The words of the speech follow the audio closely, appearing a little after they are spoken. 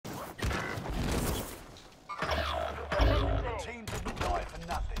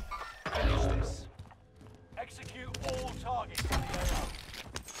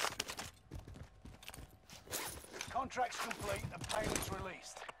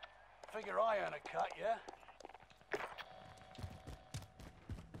Figure I earn a cut, yeah?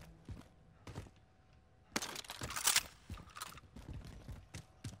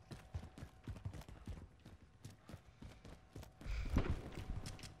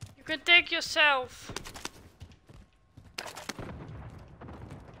 You can take yourself.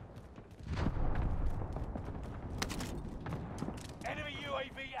 Enemy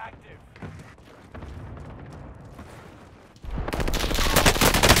UAV active.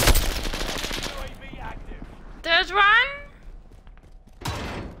 UAV active. There's one.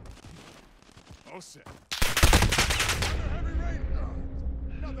 Oh, shit.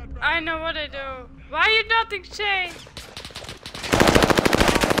 I know what I do. Why are you nothing say?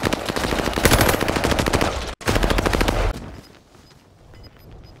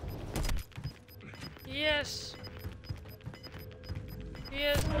 Yes.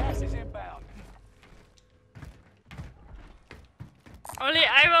 Yes. Gas is inbound. Only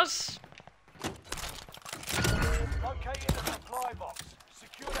I was. Located a supply box.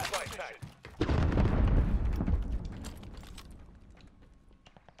 Secure that position.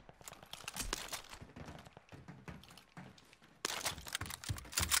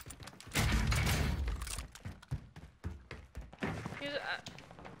 Yes,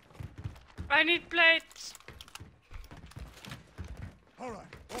 I need plates. All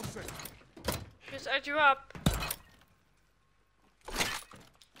right, all set. Just add you up.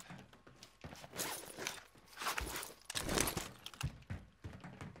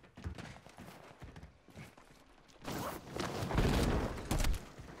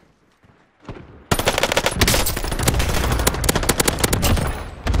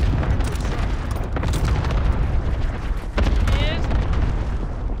 Yes.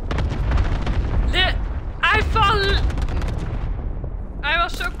 I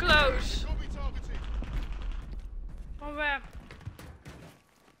was so close. Oh, where?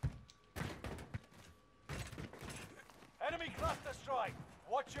 Enemy cluster strike.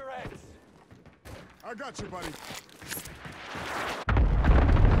 Watch your heads. I got you, buddy.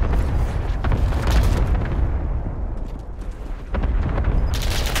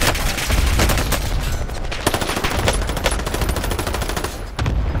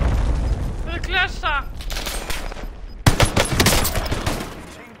 For the cluster.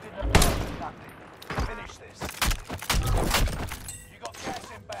 Team didn't do nothing. Finish this. You got gas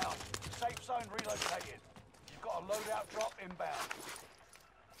inbound. Safe zone relocated. You've got a loadout drop inbound.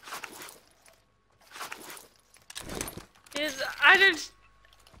 Yes,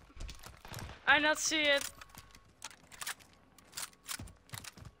 I not see it.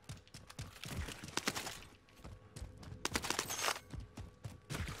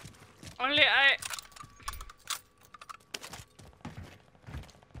 Only I.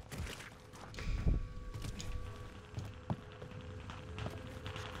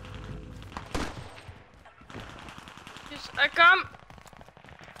 Yes, I come.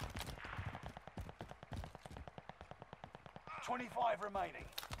 25 remaining.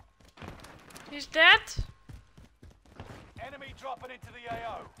 He's dead. Enemy dropping into the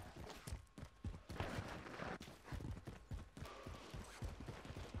AO.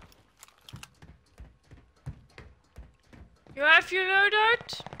 You have your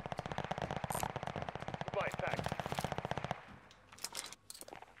loadout? Goodbye, thanks.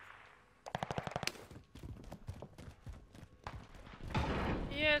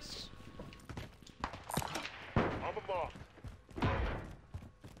 Yes. I'm a mark.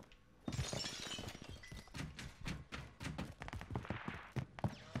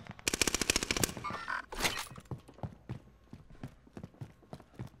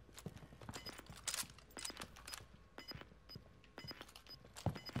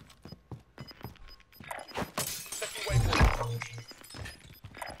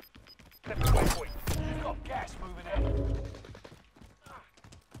 You've got gas moving in.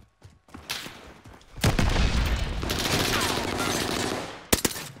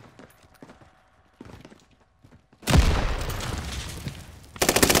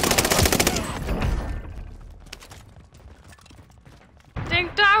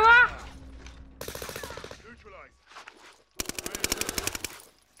 Think tower? Neutralized.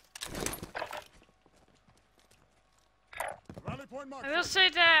 Rally point mark. I will stay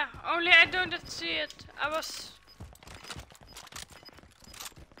there. Only I don't see it. I was.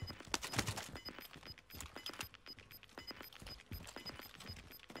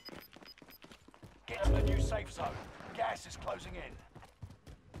 Get to the new safe zone. Gas is closing in.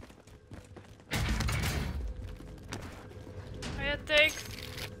 I take.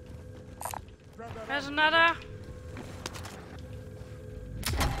 Grab that There's arm. another.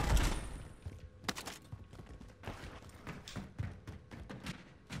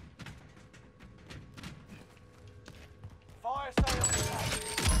 sale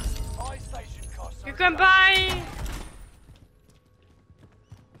attack. Buy station costs. You can buy.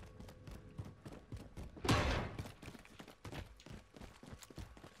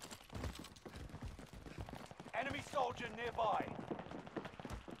 Enemy soldier nearby.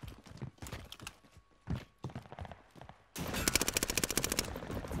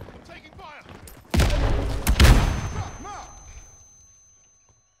 I'm taking fire. Mark.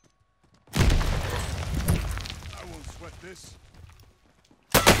 I won't sweat this.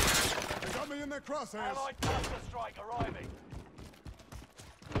 They got me in their crosshairs. Allied cluster strike arriving.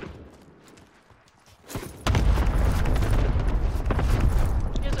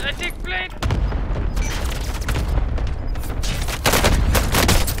 Yes, I take plate.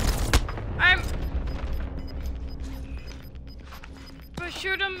 I'm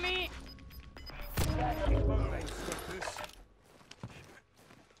shooting me. Gas is moving. Sweat this.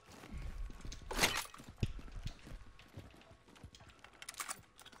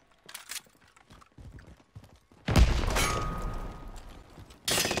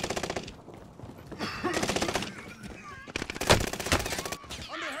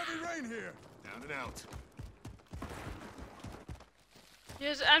 Under heavy rain here. Down and out.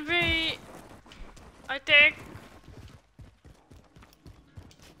 Yes, and I take.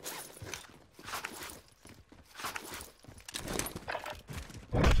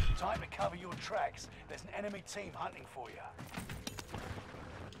 Time to cover your tracks. There's an enemy team hunting for you.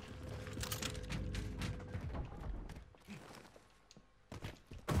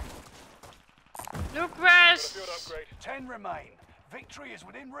 Look west. 10 remain. Victory is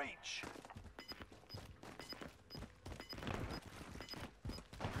within reach.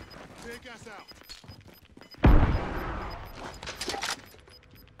 Tear gas out.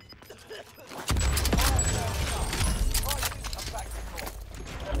 Prices come back to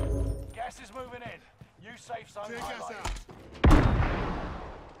normal. Gas is moving in. New safe zone Tear gas highlighted. out.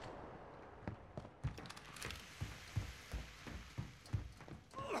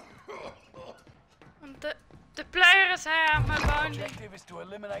 And the player is here at my bounty. Objective is to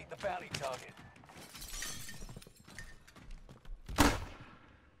eliminate the bounty target.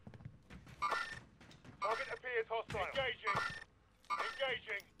 Target appears hostile. Engaging.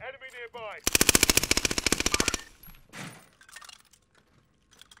 Engaging. Enemy nearby.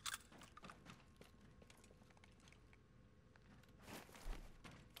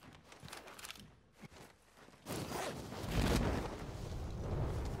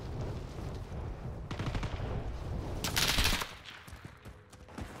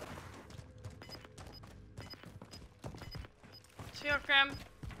 See your cam.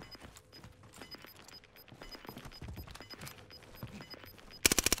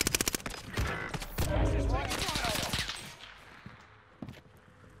 Gas is right in tail.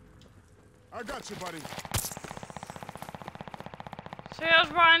 I got you, buddy. See us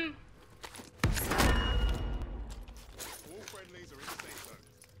one. All friendlies are in the safe zone.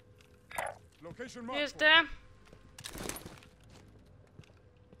 Location marked. He's there.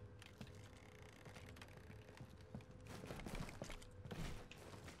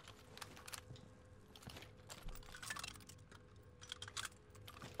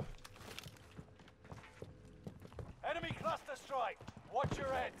 Enemy cluster strike. Watch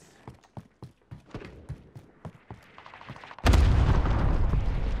your heads.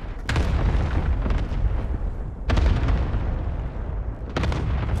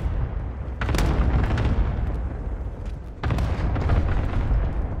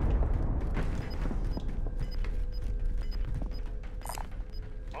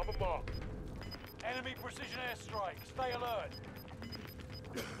 On the mark. Enemy precision airstrike. Stay alert.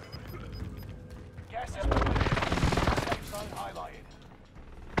 Gas is moving in. Safe zone highlighted.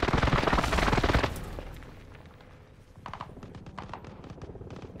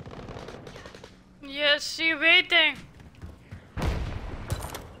 Yes, she waiting.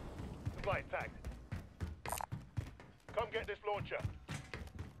 Flight tagged. Come get this launcher.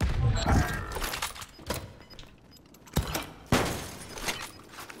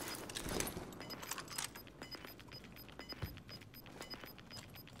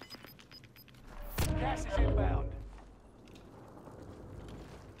 Gas is inbound.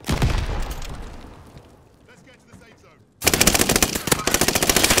 Let's get to the safe zone.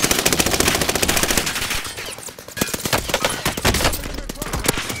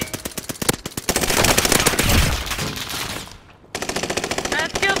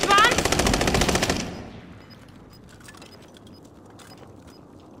 That kills one.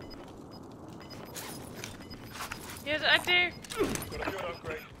 Yes, I do. Got a good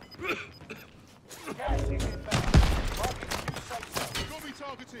upgrade. Gas is inbound. Marking a new safe zone. Got me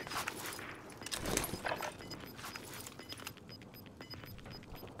targeted.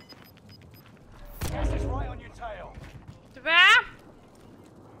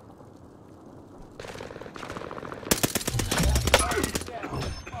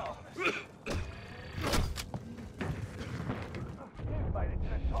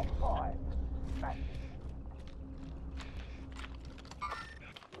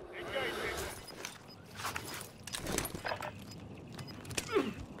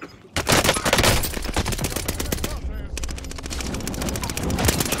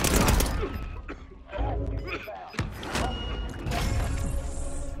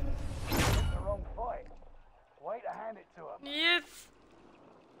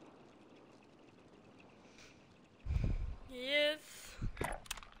 Yes.